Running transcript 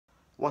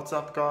What's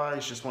up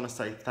guys? Just want to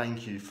say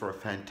thank you for a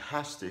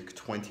fantastic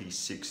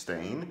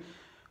 2016.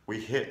 We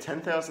hit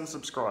 10,000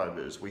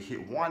 subscribers. We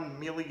hit 1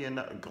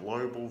 million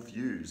global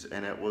views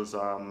and it was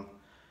a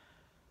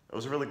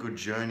really good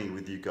journey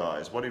with you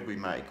guys. What did we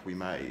make? We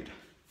made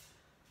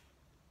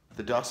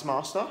the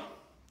Dustmaster.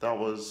 That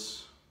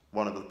was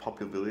one of the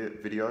popular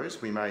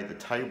videos. We made the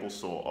table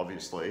saw,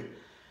 obviously.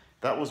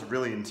 That was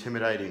really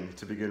intimidating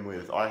to begin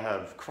with. I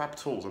have crap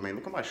tools. I mean,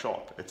 look at my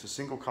shop. It's a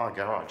single car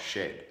garage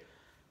shed.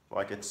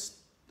 Like it's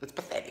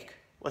pathetic,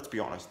 let's be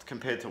honest,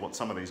 compared to what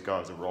some of these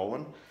guys are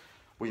rolling.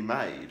 We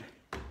made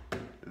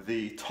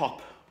the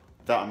top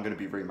that I'm gonna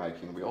be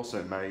remaking. We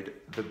also made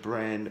the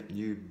brand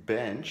new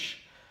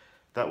bench.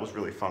 That was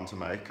really fun to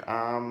make.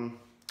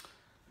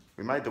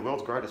 We made the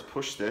world's greatest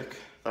push stick.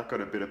 That got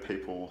a bit of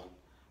people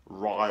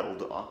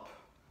riled up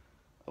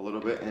a little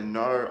bit. And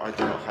no, I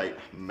do not hate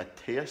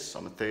Matthias.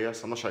 I'm not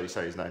sure how you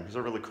say his name. He's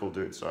a really cool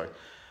dude. So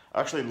I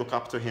actually look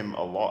up to him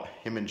a lot,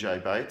 him and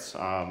Jay Bates.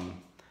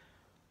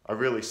 I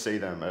really see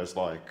them as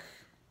like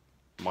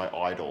my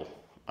idol.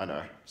 I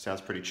know, sounds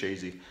pretty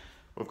cheesy.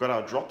 We've got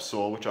our drop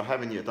saw, which I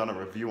haven't yet done a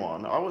review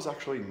on. I was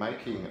actually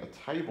making a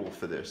table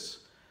for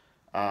this.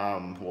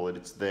 Well,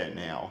 it's there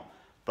now.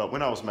 But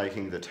when I was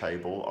making the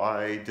table,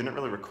 I didn't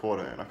really record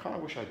it, and I kind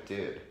of wish I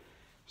did.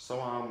 So,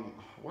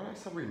 what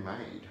else have we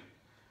made?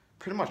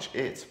 Pretty much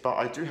it, but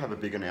I do have a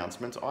big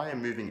announcement. I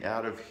am moving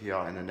out of here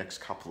in the next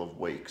couple of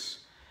weeks.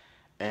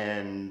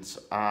 And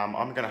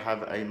I'm gonna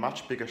have a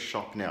much bigger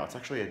shop now. It's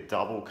actually a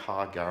double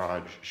car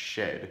garage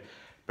shed,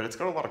 but it's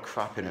got a lot of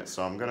crap in it,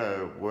 so I'm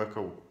gonna work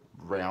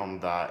around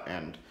that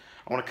and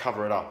I wanna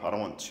cover it up. I don't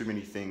want too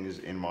many things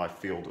in my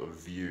field of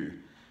view.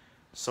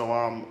 So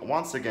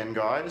once again,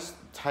 guys,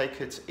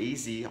 take it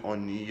easy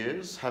on New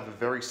Year's. Have a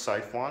very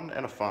safe one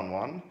and a fun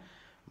one.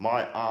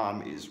 My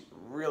arm is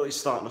really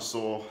starting to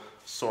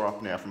sore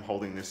up now from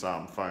holding this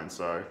phone,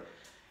 so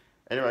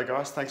anyway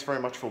guys, thanks very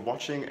much for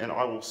watching and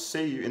I will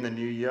see you in the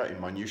new year in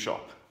my new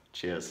shop.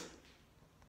 Cheers.